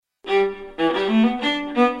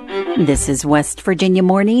This is West Virginia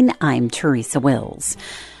Morning. I'm Teresa Wills.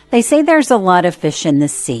 They say there's a lot of fish in the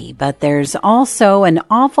sea, but there's also an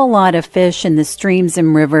awful lot of fish in the streams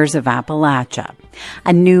and rivers of Appalachia.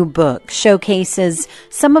 A new book showcases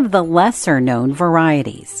some of the lesser-known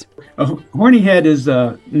varieties. A hornyhead is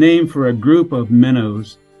a name for a group of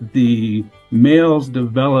minnows. The males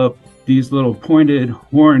develop these little pointed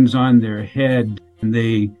horns on their head, and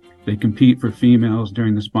they compete for females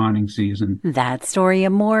during the spawning season. That story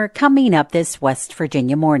and more coming up this West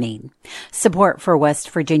Virginia Morning. Support for West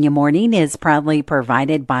Virginia Morning is proudly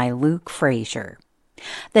provided by Luke Frazier.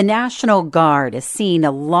 The National Guard is seeing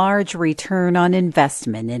a large return on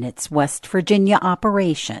investment in its West Virginia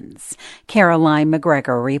operations. Caroline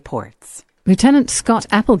McGregor reports. Lieutenant Scott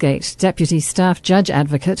Applegate, Deputy Staff Judge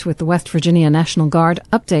Advocate with the West Virginia National Guard,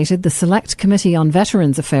 updated the Select Committee on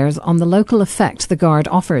Veterans Affairs on the local effect the Guard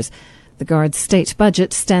offers. The Guard's state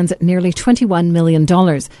budget stands at nearly $21 million.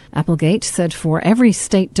 Applegate said for every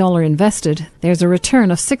state dollar invested, there's a return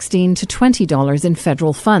of $16 to $20 in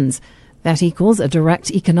federal funds. That equals a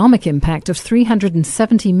direct economic impact of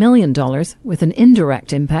 $370 million with an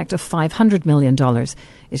indirect impact of $500 million.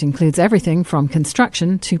 It includes everything from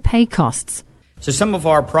construction to pay costs. So some of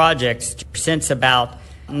our projects, since about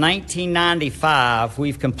 1995,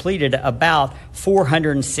 we've completed about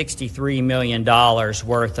 $463 million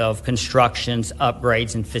worth of constructions,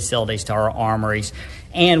 upgrades, and facilities to our armories.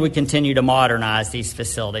 And we continue to modernize these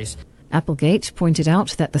facilities. Applegate pointed out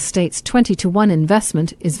that the state's 20-to-1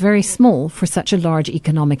 investment is very small for such a large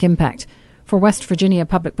economic impact. For West Virginia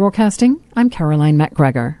Public Broadcasting, I'm Caroline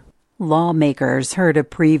McGregor. Lawmakers heard a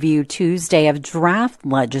preview Tuesday of draft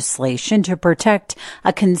legislation to protect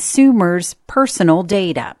a consumer's personal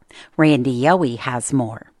data. Randy Yowie has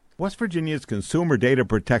more. West Virginia's Consumer Data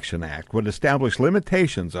Protection Act would establish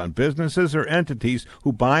limitations on businesses or entities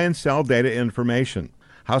who buy and sell data information.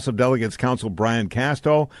 House of Delegates Counsel Brian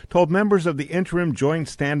Casto told members of the Interim Joint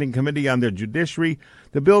Standing Committee on the Judiciary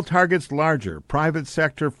the bill targets larger, private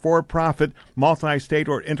sector, for-profit, multi-state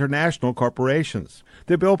or international corporations.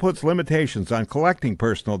 The bill puts limitations on collecting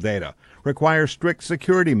personal data, requires strict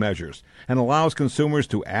security measures, and allows consumers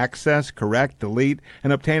to access, correct, delete,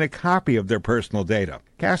 and obtain a copy of their personal data.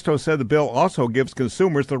 Casto said the bill also gives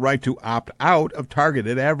consumers the right to opt out of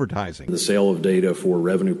targeted advertising. The sale of data for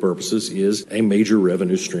revenue purposes is a major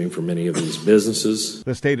revenue stream for many of these businesses.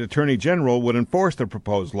 The state attorney general would enforce the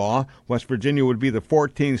proposed law. West Virginia would be the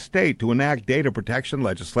 14th state to enact data protection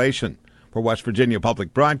legislation. For West Virginia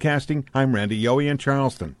Public Broadcasting, I'm Randy Yowie in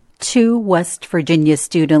Charleston. 2 West Virginia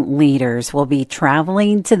student leaders will be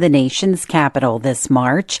traveling to the nation's capital this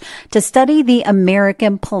March to study the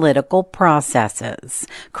American political processes.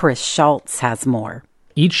 Chris Schultz has more.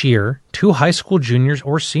 Each year, 2 high school juniors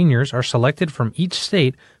or seniors are selected from each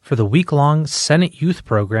state for the week-long Senate Youth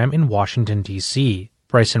Program in Washington, D.C.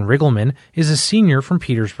 Bryson Riggleman is a senior from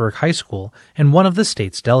Petersburg High School and one of the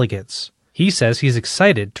state's delegates. He says he's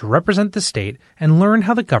excited to represent the state and learn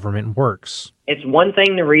how the government works. It's one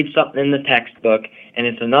thing to read something in the textbook, and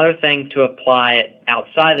it's another thing to apply it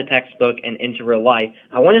outside the textbook and into real life.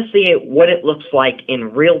 I want to see what it looks like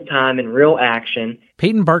in real time, in real action.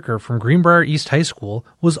 Peyton Barker from Greenbrier East High School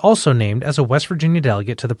was also named as a West Virginia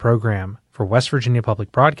delegate to the program. For West Virginia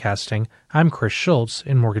Public Broadcasting, I'm Chris Schultz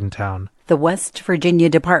in Morgantown. The West Virginia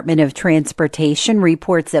Department of Transportation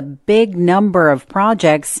reports a big number of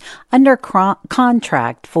projects under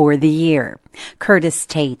contract for the year. Curtis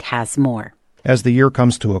Tate has more. As the year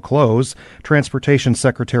comes to a close, Transportation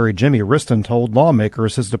Secretary Jimmy Riston told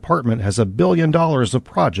lawmakers his department has $1 billion of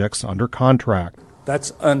projects under contract.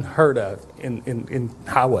 That's unheard of in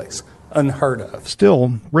highways. Unheard of.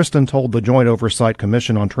 Still, Riston told the Joint Oversight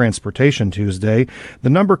Commission on Transportation Tuesday the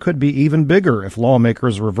number could be even bigger if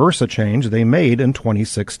lawmakers reverse a change they made in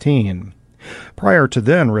 2016. Prior to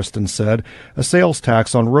then, Riston said, a sales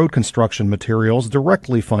tax on road construction materials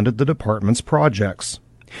directly funded the department's projects.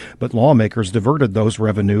 But lawmakers diverted those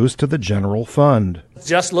revenues to the general fund.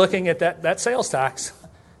 Just looking at that sales tax,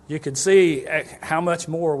 you could see how much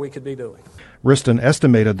more we could be doing. Riston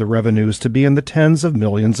estimated the revenues to be in the tens of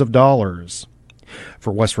millions of dollars.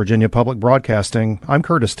 For West Virginia Public Broadcasting, I'm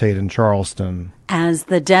Curtis Tate in Charleston. As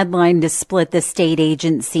the deadline to split the state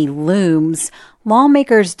agency looms,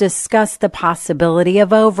 lawmakers discuss the possibility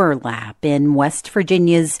of overlap in West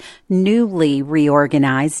Virginia's newly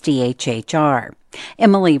reorganized DHHR.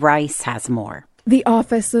 Emily Rice has more. The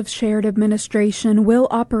Office of Shared Administration will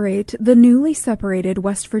operate the newly separated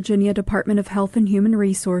West Virginia Department of Health and Human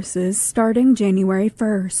Resources starting January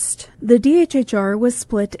 1st. The DHHR was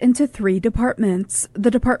split into 3 departments: the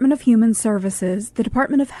Department of Human Services, the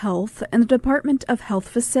Department of Health, and the Department of Health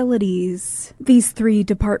Facilities. These 3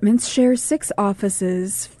 departments share 6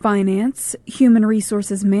 offices: Finance, Human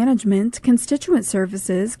Resources Management, Constituent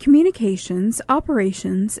Services, Communications,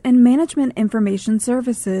 Operations, and Management Information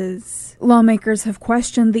Services. Lawmakers have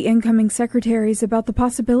questioned the incoming secretaries about the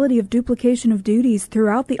possibility of duplication of duties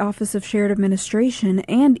throughout the Office of Shared Administration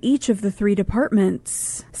and each of the 3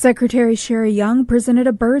 departments. Secretary Sherry Young presented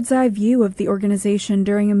a bird's-eye view of the organization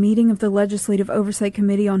during a meeting of the Legislative Oversight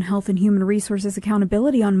Committee on Health and Human Resources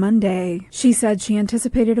Accountability on Monday. She said she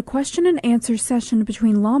anticipated a question-and-answer session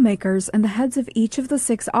between lawmakers and the heads of each of the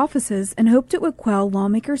 6 offices and hoped it would quell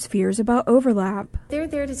lawmakers' fears about overlap. They're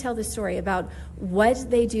there to tell the story about what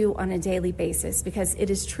they do on a daily basis, because it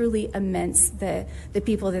is truly immense, the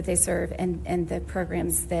people that they serve and the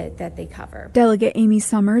programs that they cover. Delegate Amy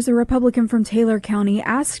Summers, a Republican from Taylor County,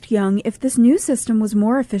 asked Young if this new system was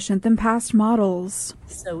more efficient than past models.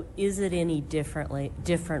 So is it any different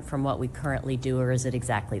from what we currently do, or is it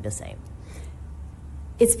exactly the same?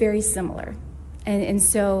 It's very similar. And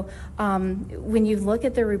so when you look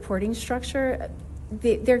at the reporting structure,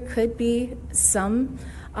 there could be some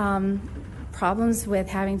problems with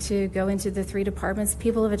having to go into the 3 departments.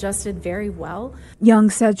 People have adjusted very well.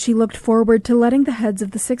 Young said she looked forward to letting the heads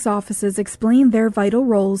of the 6 offices explain their vital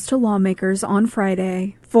roles to lawmakers on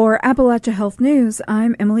Friday. For Appalachia Health News,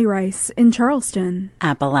 I'm Emily Rice in Charleston.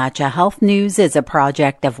 Appalachia Health News is a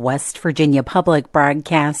project of West Virginia Public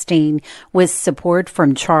Broadcasting with support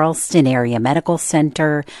from Charleston Area Medical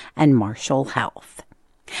Center and Marshall Health.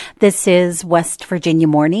 This is West Virginia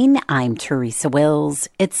Morning. I'm Teresa Wills.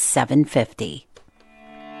 It's 7:50.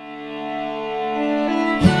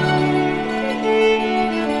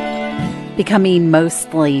 Becoming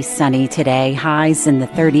mostly sunny today, highs in the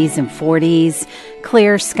 30s and 40s.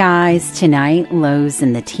 Clear skies tonight, lows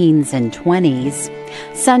in the teens and 20s.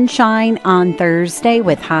 Sunshine on Thursday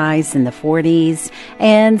with highs in the 40s.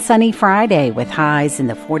 And sunny Friday with highs in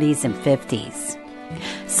the 40s and 50s.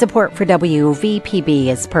 Support for WVPB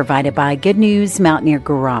is provided by Good News Mountaineer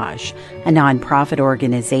Garage, a nonprofit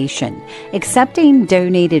organization accepting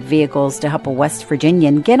donated vehicles to help a West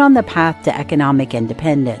Virginian get on the path to economic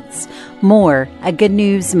independence. More at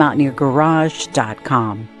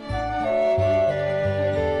goodnewsmountaineergarage.com.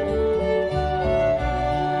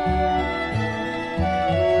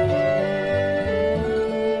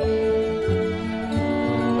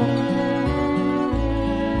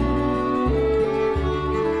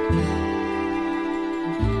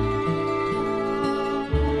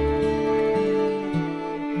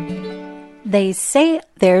 They say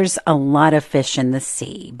there's a lot of fish in the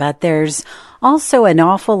sea, but there's also an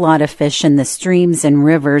awful lot of fish in the streams and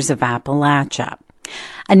rivers of Appalachia.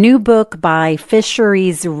 A new book by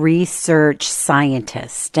fisheries research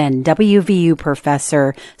scientist and WVU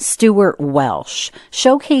professor Stuart Welsh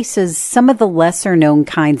showcases some of the lesser-known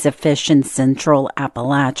kinds of fish in central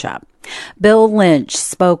Appalachia. Bill Lynch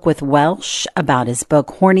spoke with Welsh about his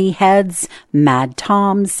book Horny Heads, Mad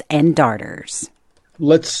Toms, and Darters.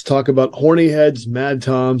 Let's talk about horny heads, mad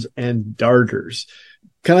toms, and darters.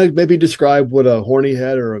 Kind of maybe describe what a horny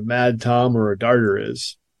head or a mad tom or a darter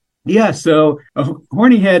is. Yeah, so a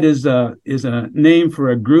horny head is a name for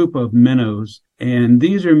a group of minnows, and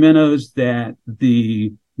these are minnows that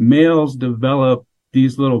the males develop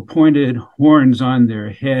these little pointed horns on their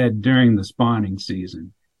head during the spawning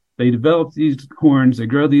season. They develop these horns, they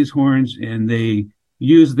grow these horns, and they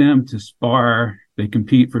use them to spar. They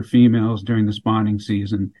compete for females during the spawning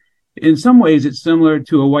season. In some ways, it's similar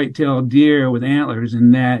to a white-tailed deer with antlers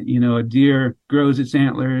in that, a deer grows its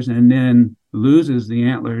antlers and then loses the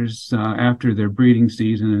antlers after their breeding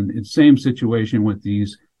season. And it's the same situation with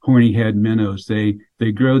these horny head minnows. They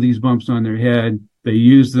grow these bumps on their head. They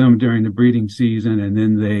use them during the breeding season, and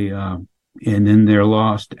then they're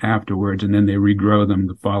lost afterwards, and then they regrow them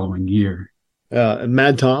the following year. And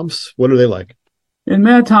mad toms, what are they like? And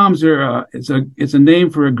mad toms are it's a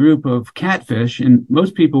name for a group of catfish. And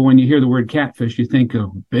most people, when you hear the word catfish, you think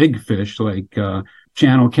of big fish like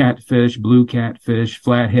channel catfish, blue catfish,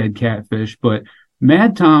 flathead catfish. But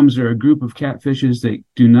mad toms are a group of catfishes that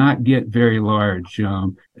do not get very large.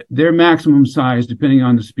 their maximum size, depending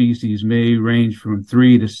on the species, may range from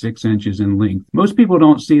 3 to 6 inches in length. Most people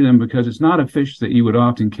don't see them because it's not a fish that you would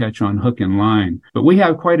often catch on hook and line. But we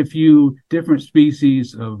have quite a few different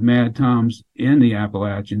species of mad toms in the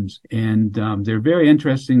Appalachians, and they're very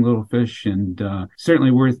interesting little fish, and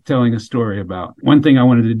certainly worth telling a story about. One thing I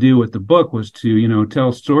wanted to do with the book was to,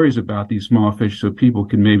 tell stories about these small fish so people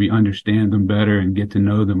can maybe understand them better and get to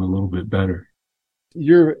know them a little bit better.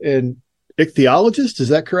 You're an ichthyologist, is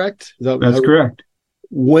that correct? That's correct.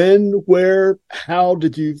 When, where, how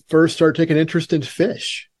did you first start taking interest in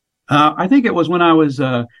fish? I think it was when I was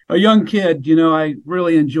a young kid. I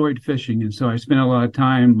really enjoyed fishing, and so I spent a lot of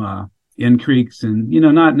time in creeks and,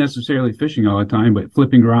 not necessarily fishing all the time, but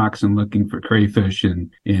flipping rocks and looking for crayfish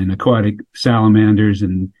and aquatic salamanders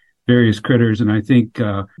and various critters. And I think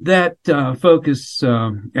that focus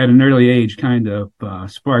at an early age kind of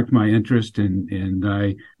sparked my interest, and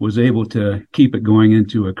I was able to keep it going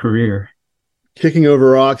into a career. Kicking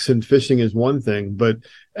over rocks and fishing is one thing, but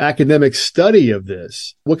academic study of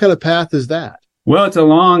this, what kind of path is that? Well, it's a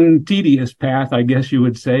long, tedious path, I guess you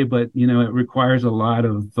would say, but, it requires a lot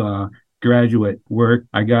of graduate work.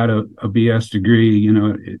 I got a BS degree,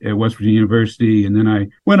 at West Virginia University, and then I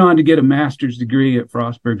went on to get a master's degree at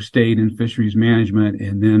Frostburg State in fisheries management,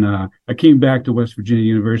 and then I came back to West Virginia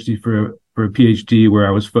University for a PhD where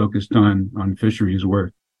I was focused on fisheries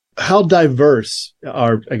work. How diverse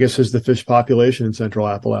is the fish population in Central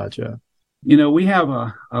Appalachia? We have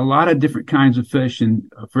a lot of different kinds of fish.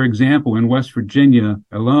 And for example, in West Virginia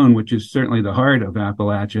alone, which is certainly the heart of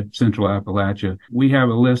Appalachia, Central Appalachia, we have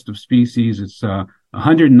a list of species. It's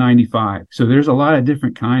 195. So there's a lot of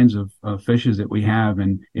different kinds of fishes that we have.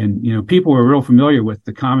 And people are real familiar with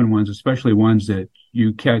the common ones, especially ones that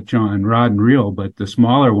you catch on rod and reel, but the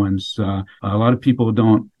smaller ones, a lot of people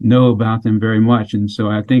don't know about them very much. And so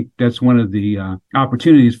I think that's one of the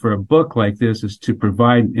opportunities for a book like this, is to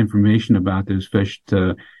provide information about those fish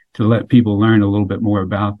to let people learn a little bit more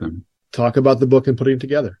about them. Talk about the book and putting it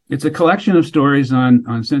together. It's a collection of stories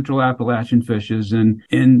on Central Appalachian fishes, and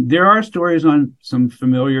there are stories on some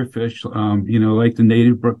familiar fish, like the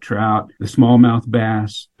native brook trout, the smallmouth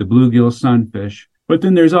bass, the bluegill sunfish. But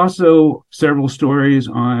then there's also several stories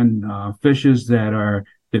on fishes that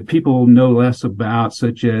people know less about,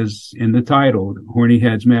 such as in the title, horny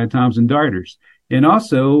heads, mad toms, and darters. And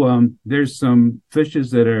also, there's some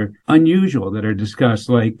fishes that are unusual that are discussed,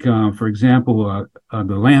 like, for example,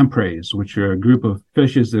 the lampreys, which are a group of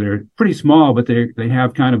fishes that are pretty small, but they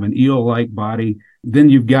have kind of an eel-like body. Then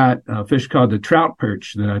you've got a fish called the trout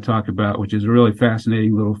perch that I talk about, which is a really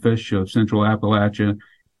fascinating little fish of Central Appalachia.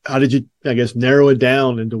 How did you, narrow it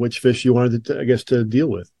down into which fish you wanted to deal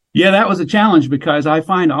with? Yeah, that was a challenge because I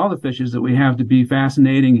find all the fishes that we have to be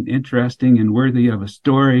fascinating and interesting and worthy of a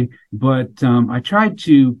story. But I tried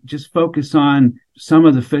to just focus on some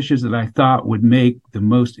of the fishes that I thought would make the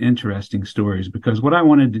most interesting stories, because what I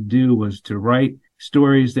wanted to do was to write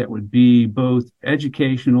stories that would be both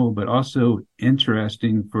educational but also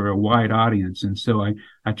interesting for a wide audience. And so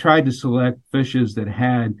I tried to select fishes that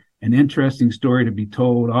had an interesting story to be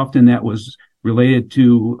told. Often that was related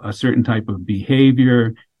to a certain type of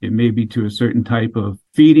behavior. It may be to a certain type of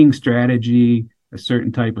feeding strategy, a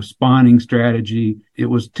certain type of spawning strategy. It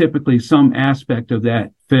was typically some aspect of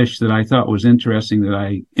that fish that I thought was interesting that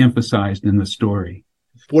I emphasized in the story.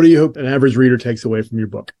 What do you hope an average reader takes away from your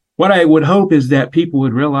book? What I would hope is that people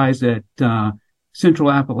would realize that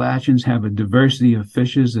Central Appalachians have a diversity of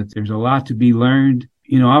fishes, that there's a lot to be learned.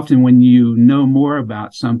 Often when you know more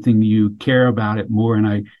about something, you care about it more.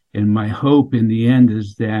 And my hope in the end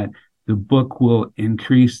is that the book will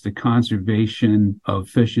increase the conservation of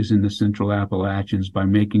fishes in the Central Appalachians by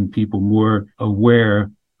making people more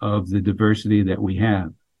aware of the diversity that we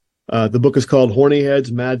have. The book is called Horny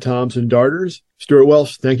Heads, Mad Toms, and Darters. Stuart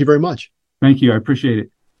Welsh, thank you very much. Thank you. I appreciate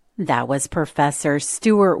it. That was Professor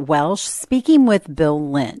Stuart Welsh speaking with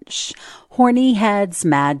Bill Lynch. Horny Heads,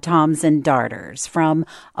 Mad Toms, and Darters from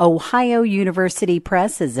Ohio University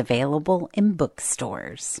Press is available in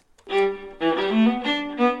bookstores.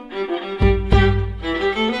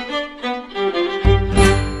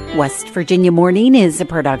 West Virginia Morning is a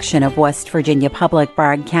production of West Virginia Public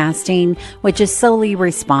Broadcasting, which is solely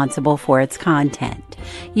responsible for its content.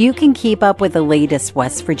 You can keep up with the latest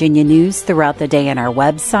West Virginia news throughout the day on our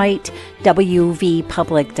website, wvpublic.org.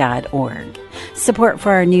 Support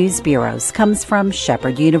for our news bureaus comes from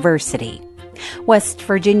Shepherd University. West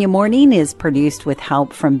Virginia Morning is produced with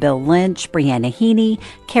help from Bill Lynch, Brianna Heaney,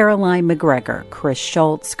 Caroline McGregor, Chris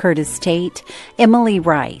Schultz, Curtis Tate, Emily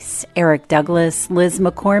Rice, Eric Douglas, Liz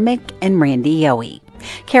McCormick, and Randy Yohe.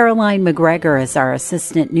 Caroline McGregor is our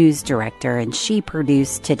assistant news director, and she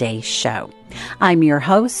produced today's show. I'm your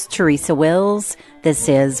host, Teresa Wills. This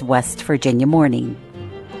is West Virginia Morning.